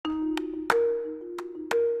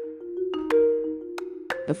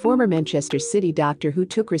a former Manchester City doctor who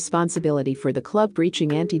took responsibility for the club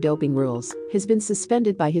breaching anti-doping rules, has been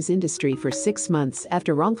suspended by his industry for 6 months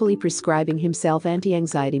after wrongfully prescribing himself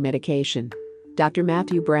anti-anxiety medication. Dr.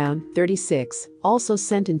 Matthew Brown, 36, also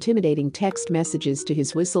sent intimidating text messages to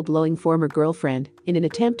his whistleblowing former girlfriend in an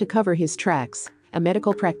attempt to cover his tracks, a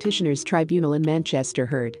medical practitioners' tribunal in Manchester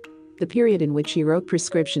heard. The period in which he wrote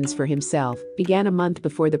prescriptions for himself began a month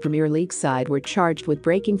before the Premier League side were charged with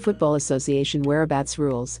breaking Football Association whereabouts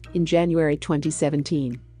rules in January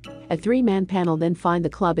 2017. A 3-man panel then fined the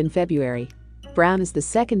club in February. Brown is the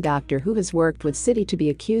second doctor who has worked with City to be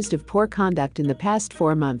accused of poor conduct in the past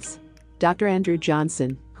 4 months. Dr. Andrew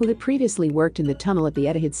Johnson, who had previously worked in the tunnel at the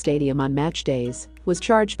Etihad Stadium on match days, was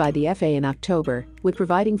charged by the FA in October with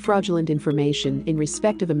providing fraudulent information in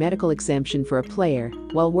respect of a medical exemption for a player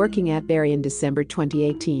while working at Bury in December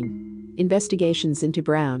 2018. Investigations into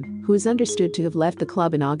Brown, who is understood to have left the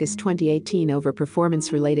club in August 2018 over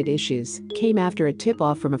performance-related issues, came after a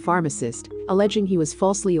tip-off from a pharmacist alleging he was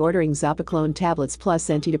falsely ordering Zopiclone tablets plus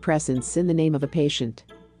antidepressants in the name of a patient.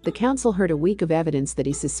 The council heard a week of evidence that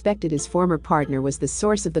he suspected his former partner was the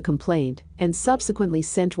source of the complaint and subsequently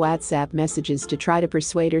sent WhatsApp messages to try to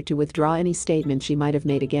persuade her to withdraw any statement she might have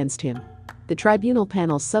made against him. The tribunal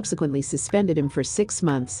panel subsequently suspended him for 6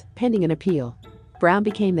 months, pending an appeal. Brown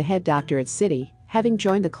became the head doctor at City, having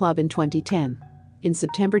joined the club in 2010. In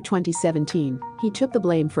September 2017, he took the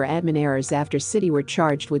blame for admin errors after City were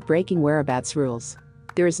charged with breaking whereabouts rules.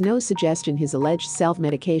 There is no suggestion his alleged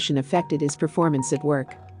self-medication affected his performance at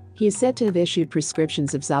work. He is said to have issued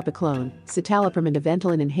prescriptions of Zopiclone, citalopram and a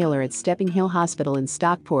Ventolin inhaler at Stepping Hill Hospital in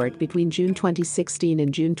Stockport between June 2016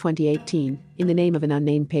 and June 2018, in the name of an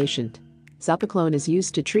unnamed patient. Zopiclone is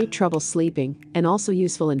used to treat trouble sleeping and also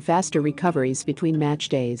useful in faster recoveries between match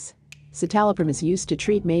days. Citalopram is used to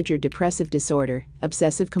treat major depressive disorder,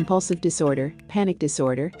 obsessive-compulsive disorder, panic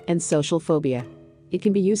disorder, and social phobia. It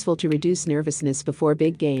can be useful to reduce nervousness before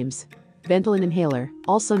big games. Ventolin inhaler,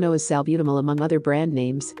 also known as salbutamol among other brand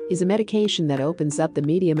names, is a medication that opens up the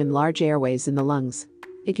medium and large airways in the lungs.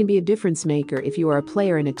 It can be a difference maker if you are a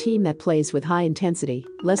player in a team that plays with high intensity,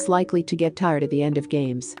 less likely to get tired at the end of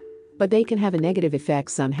games. But they can have a negative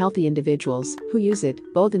effects on healthy individuals who use it,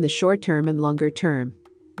 both in the short term and longer term.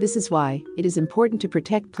 This is why it is important to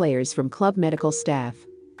protect players from club medical staff.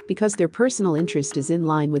 Because their personal interest is in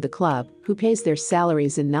line with the club, who pays their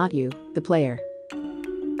salaries and not you, the player.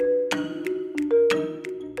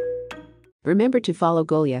 Remember to follow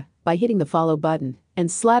Golia by hitting the follow button and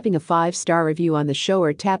slapping a 5-star review on the show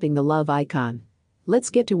or tapping the love icon. Let's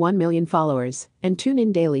get to 1 million followers and tune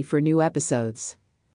in daily for new episodes.